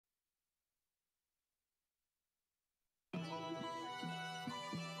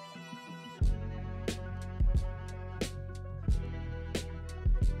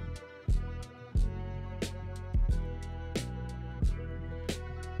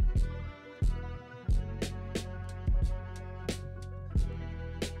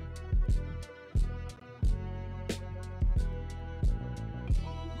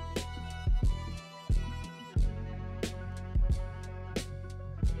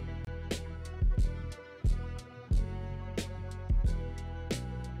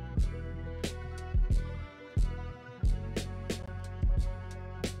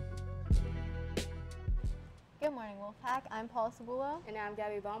Wolfpack. I'm Paul Cebulo. And I'm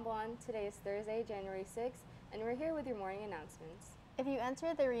Gabby Bonbon. Today is Thursday, January 6th, and we're here with your morning announcements. If you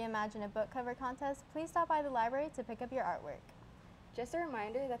entered the Reimagine a Book Cover contest, please stop by the library to pick up your artwork. Just a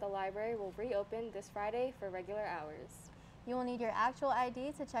reminder that the library will reopen this Friday for regular hours. You will need your actual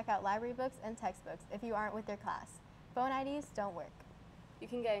ID to check out library books and textbooks if you aren't with your class. Phone IDs don't work. You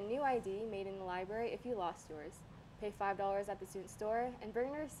can get a new ID made in the library if you lost yours. Pay $5 at the student store and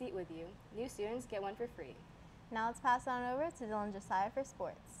bring a receipt with you. New students get one for free. Now let's pass it on over to Dylan Josiah for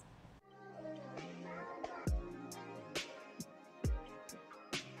sports.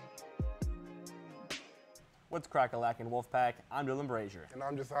 What's crack-a-lackin' Wolfpack? I'm Dylan Brazier. And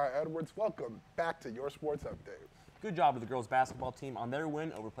I'm Josiah Edwards. Welcome back to your sports update. Good job with the girls basketball team on their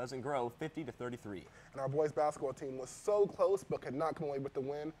win over Pleasant Grove, 50-33. And our boys basketball team was so close but could not come away with the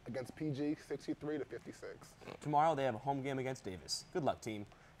win against PG, 63-56. Tomorrow they have a home game against Davis. Good luck, team.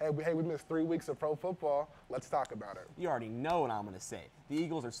 Hey, we missed 3 weeks of pro football. Let's talk about it. You already know what I'm going to say. The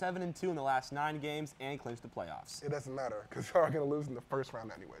Eagles are 7-2 in the last 9 games and clinched the playoffs. It doesn't matter because you are going to lose in the first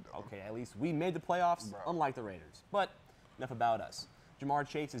round anyway, Dylan. Okay, at least we made the playoffs, Bro. unlike the Raiders. But enough about us. Jamar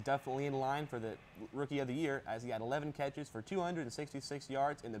Chase is definitely in line for the Rookie of the Year as he had 11 catches for 266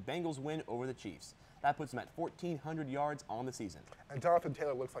 yards in the Bengals win over the Chiefs. That puts him at 1,400 yards on the season. And Jonathan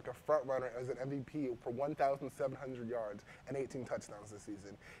Taylor looks like a front runner as an MVP for 1,700 yards and 18 touchdowns this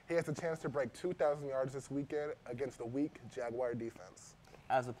season. He has a chance to break 2,000 yards this weekend against the weak Jaguar defense.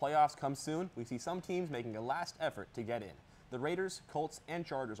 As the playoffs come soon, we see some teams making a last effort to get in. The Raiders, Colts, and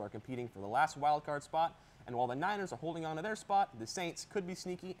Chargers are competing for the last wildcard spot, and while the Niners are holding on to their spot, the Saints could be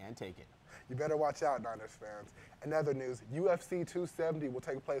sneaky and take it. You better watch out, Niners fans. In other news, UFC 270 will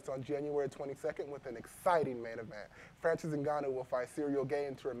take place on January 22nd with an exciting main event. Francis Ngannou will fight Cyril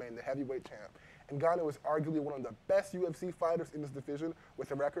Gane to remain the heavyweight champ. Ngannou is arguably one of the best UFC fighters in this division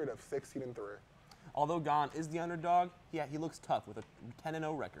with a record of 16-3. Although Gane is the underdog, he looks tough with a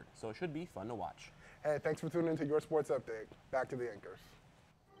 10-0 record, so it should be fun to watch. Hey, thanks for tuning in to Your Sports Update. Back to the anchors.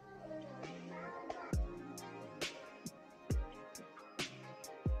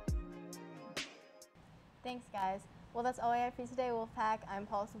 Thanks, guys. Well, that's all I have for you today, Wolfpack. I'm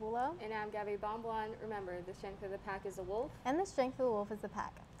Paul Cebulo. And I'm Gabby Bonbon. Remember, the strength of the pack is the wolf. And the strength of the wolf is the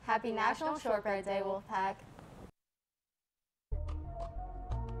pack. Happy National Shortbread Day, Wolfpack.